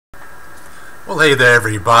Well, hey there,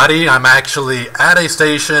 everybody. I'm actually at a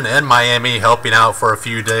station in Miami helping out for a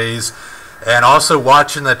few days and also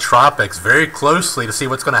watching the tropics very closely to see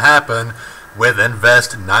what's going to happen with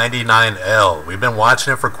Invest 99L. We've been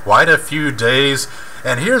watching it for quite a few days,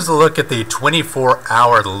 and here's a look at the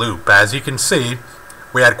 24-hour loop. As you can see,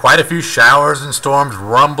 we had quite a few showers and storms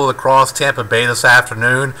rumble across Tampa Bay this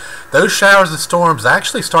afternoon. Those showers and storms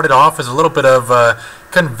actually started off as a little bit of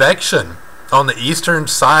convection on the eastern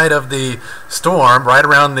side of the storm, right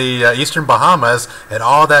around the eastern Bahamas, and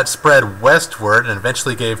all that spread westward and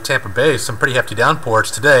eventually gave Tampa Bay some pretty hefty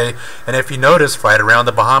downpours today. And if you notice, right around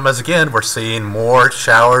the Bahamas again, we're seeing more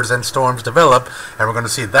showers and storms develop, and we're going to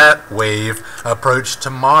see that wave approach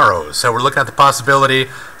tomorrow. So we're looking at the possibility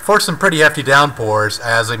for some pretty hefty downpours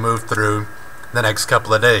as we move through the next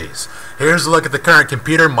couple of days. Here's a look at the current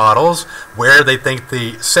computer models, where they think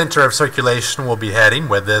the center of circulation will be heading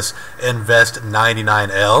with this Invest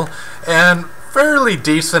 99L, and fairly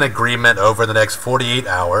decent agreement over the next 48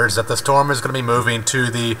 hours that the storm is going to be moving to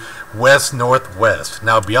the west-northwest.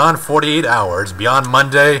 Now, beyond 48 hours, beyond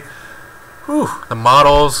Monday, the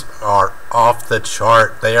models are off the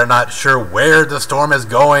chart. They are not sure where the storm is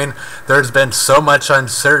going. There's been so much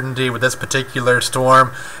uncertainty with this particular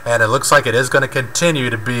storm, and it looks like it is going to continue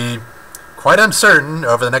to be quite uncertain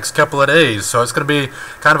over the next couple of days. So it's going to be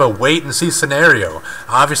kind of a wait-and-see scenario.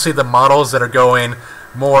 Obviously, the models that are going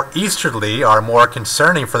more easterly are more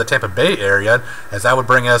concerning for the Tampa Bay area, as that would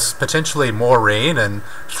bring us potentially more rain and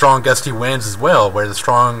strong gusty winds as well, where the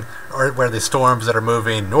storms that are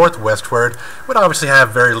moving northwestward would obviously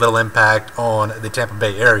have very little impact on the Tampa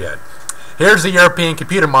Bay area. Here's the European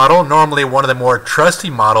computer model, normally one of the more trusty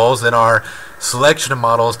models in our selection of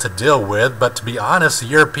models to deal with, but to be honest, the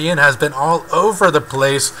European has been all over the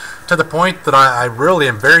place to the point that I really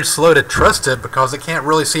am very slow to trust it, because it can't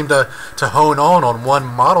really seem to hone on one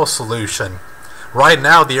model solution. Right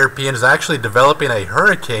now, the European is actually developing a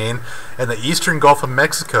hurricane in the eastern Gulf of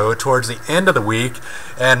Mexico towards the end of the week,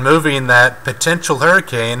 and moving that potential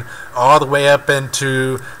hurricane all the way up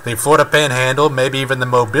into the Florida Panhandle, maybe even the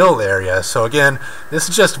Mobile area. So again, this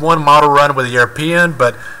is just one model run with the European,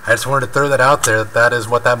 but I just wanted to throw that out there. That is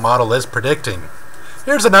what that model is predicting.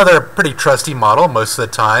 Here's another pretty trusty model most of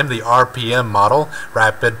the time, the RPM model,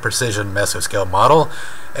 Rapid Precision Mesoscale model.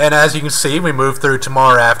 And as you can see, we move through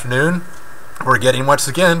tomorrow afternoon. We're getting, once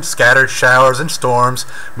again, scattered showers and storms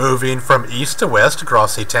moving from east to west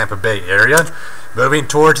across the Tampa Bay area. Moving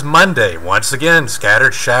towards Monday, once again,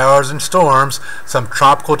 scattered showers and storms, some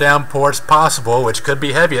tropical downpours possible, which could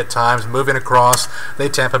be heavy at times, moving across the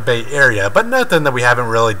Tampa Bay area, but nothing that we haven't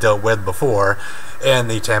really dealt with before in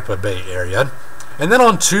the Tampa Bay area. And then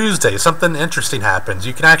on Tuesday, something interesting happens.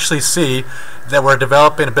 You can actually see that we're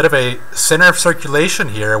developing a bit of a center of circulation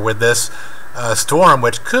here with this storm,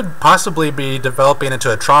 which could possibly be developing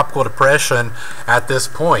into a tropical depression at this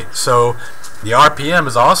point. So the RPM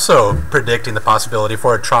is also predicting the possibility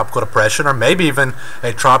for a tropical depression, or maybe even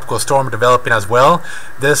a tropical storm developing as well.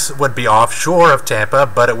 This would be offshore of Tampa,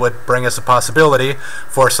 but it would bring us a possibility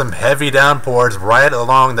for some heavy downpours right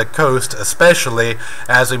along the coast, especially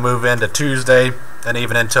as we move into Tuesday and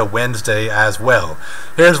even into Wednesday as well.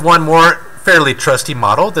 Here's one more fairly trusty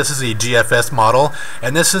model. This is the GFS model,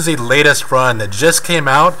 and this is the latest run that just came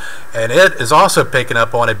out, and it is also picking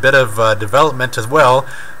up on a bit of development as well.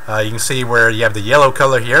 You can see where you have the yellow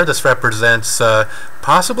color here. This represents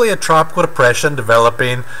possibly a tropical depression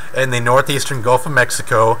developing in the northeastern Gulf of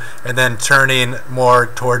Mexico and then turning more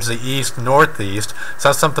towards the east-northeast. So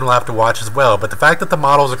that's something we'll have to watch as well. But the fact that the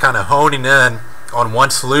models are kind of honing in on one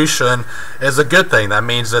solution is a good thing. That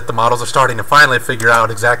means that the models are starting to finally figure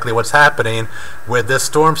out exactly what's happening with this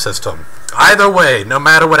storm system. Either way, no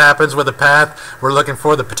matter what happens with the path, we're looking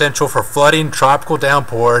for the potential for flooding, tropical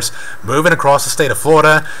downpours moving across the state of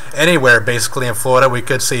Florida. Anywhere basically in Florida, we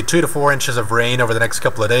could see 2 to 4 inches of rain over the next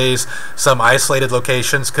couple of days. Some isolated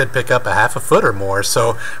locations could pick up a half a foot or more,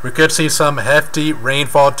 so we could see some hefty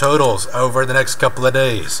rainfall totals over the next couple of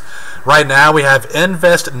days. Right now we have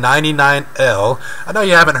Invest 99L. I know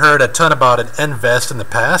you haven't heard a ton about an Invest in the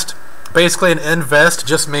past. Basically, an invest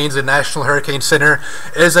just means the National Hurricane Center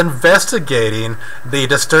is investigating the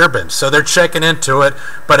disturbance. So they're checking into it,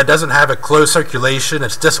 but it doesn't have a closed circulation.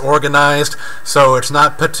 It's disorganized, so it's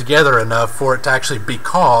not put together enough for it to actually be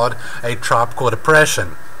called a tropical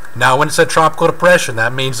depression. Now, when it's a tropical depression,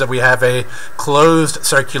 that means that we have a closed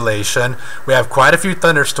circulation. We have quite a few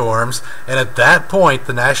thunderstorms, and at that point,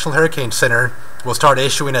 the National Hurricane Center will start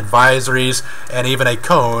issuing advisories and even a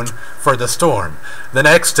cone for the storm. The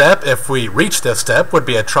next step, if we reach this step, would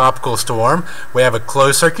be a tropical storm. We have a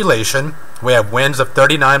closed circulation. We have winds of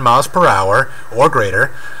 39 miles per hour or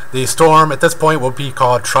greater. The storm at this point will be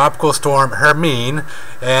called Tropical Storm Hermine,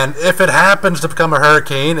 and if it happens to become a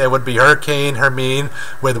hurricane, it would be Hurricane Hermine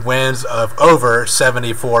with winds of over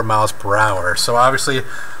 74 miles per hour. So obviously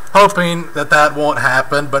hoping that that won't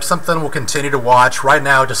happen, but something we'll continue to watch. Right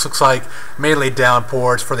now it just looks like mainly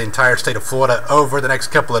downpours for the entire state of Florida over the next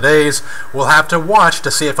couple of days. We'll have to watch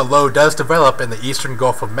to see if a low does develop in the eastern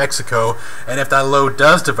Gulf of Mexico, and if that low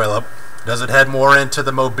does develop, does it head more into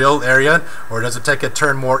the Mobile area, or does it take a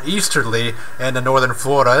turn more easterly into northern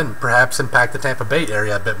Florida and perhaps impact the Tampa Bay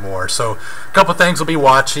area a bit more? So a couple things we'll be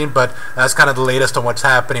watching, but that's kind of the latest on what's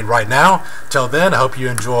happening right now. Till then, I hope you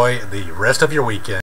enjoy the rest of your weekend.